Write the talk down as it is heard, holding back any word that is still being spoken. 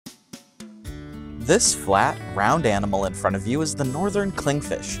This flat, round animal in front of you is the northern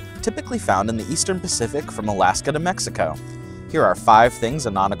clingfish, typically found in the eastern Pacific from Alaska to Mexico. Here are 5 things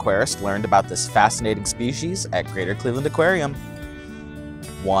a non-aquarist learned about this fascinating species at Greater Cleveland Aquarium.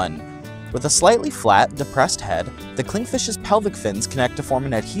 1. With a slightly flat, depressed head, the clingfish's pelvic fins connect to form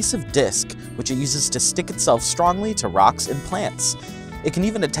an adhesive disc, which it uses to stick itself strongly to rocks and plants. It can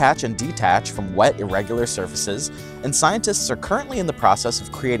even attach and detach from wet, irregular surfaces, and scientists are currently in the process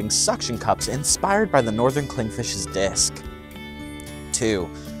of creating suction cups inspired by the northern clingfish's disc. 2.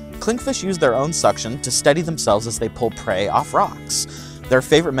 Clingfish use their own suction to steady themselves as they pull prey off rocks. Their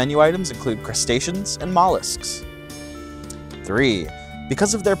favorite menu items include crustaceans and mollusks. 3.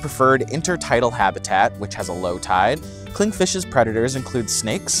 Because of their preferred intertidal habitat, which has a low tide, clingfish's predators include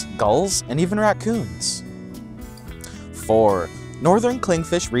snakes, gulls, and even raccoons. 4. Northern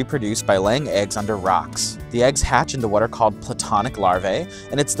clingfish reproduce by laying eggs under rocks. The eggs hatch into what are called platonic larvae,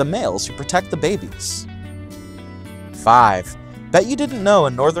 and it's the males who protect the babies. 5. Bet you didn't know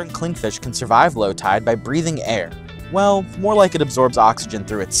a northern clingfish can survive low tide by breathing air. Well, more like it absorbs oxygen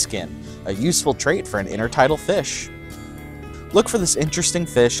through its skin, a useful trait for an intertidal fish. Look for this interesting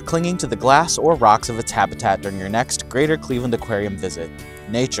fish clinging to the glass or rocks of its habitat during your next Greater Cleveland Aquarium visit.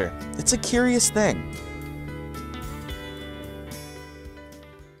 Nature, it's a curious thing.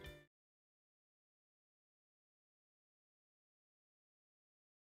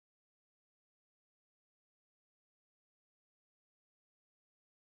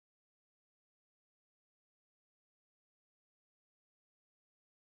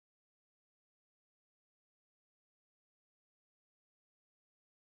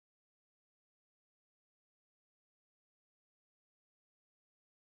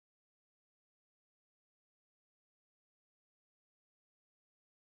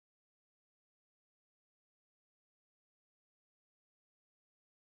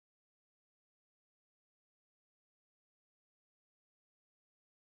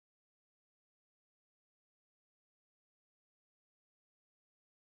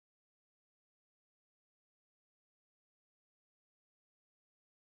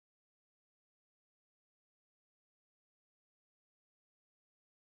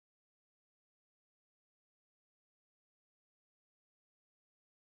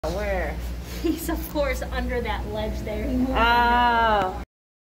 Where? He's of course under that ledge there. Oh.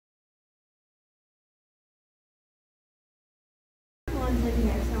 One's in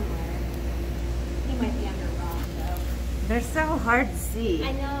here somewhere. He might be under a rock though. They're so hard to see.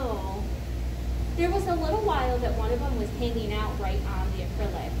 I know. There was a little while that one of them was hanging out right on the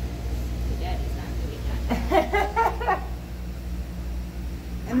acrylic. Yeah, he's not doing that.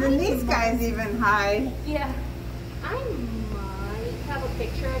 And then these guys even hide. Yeah. I might have a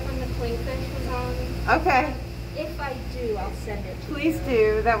picture of when the clingfish was on. Okay. If I do, I'll send it to you. Please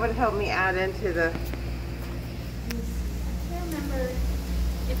do. That would help me add into the... I can't remember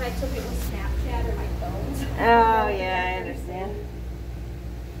if I took it with Snapchat or my phone. Oh, yeah, I understand.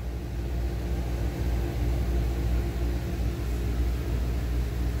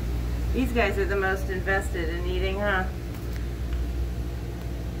 These guys are the most invested in eating, huh?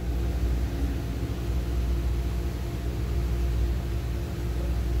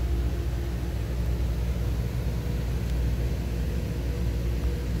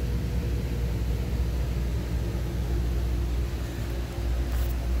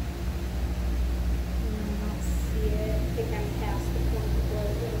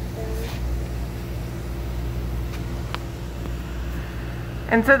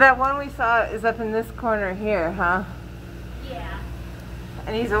 And so that one we saw is up in this corner here, huh? Yeah.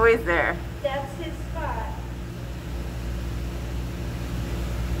 And he's always there. That's his spot.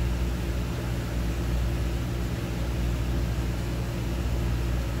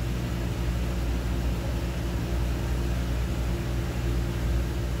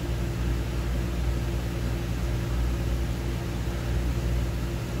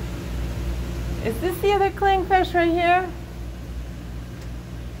 Is this the other clingfish right here?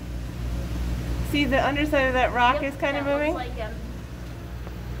 See, the underside of that rock is kind of moving? Looks like him.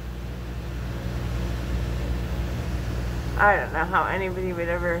 I don't know how anybody would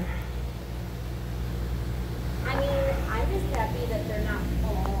ever... I mean, I'm just happy that they're not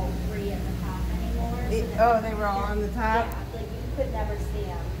all 3 at the top anymore. So Oh, they were all on the top? Yeah, like you could never see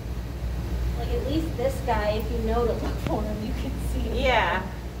them. Like at least this guy, if you know to look for him, you can see him. Yeah.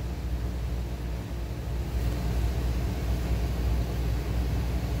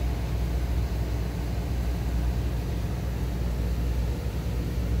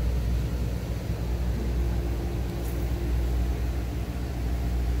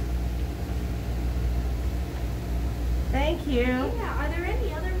 Thank you.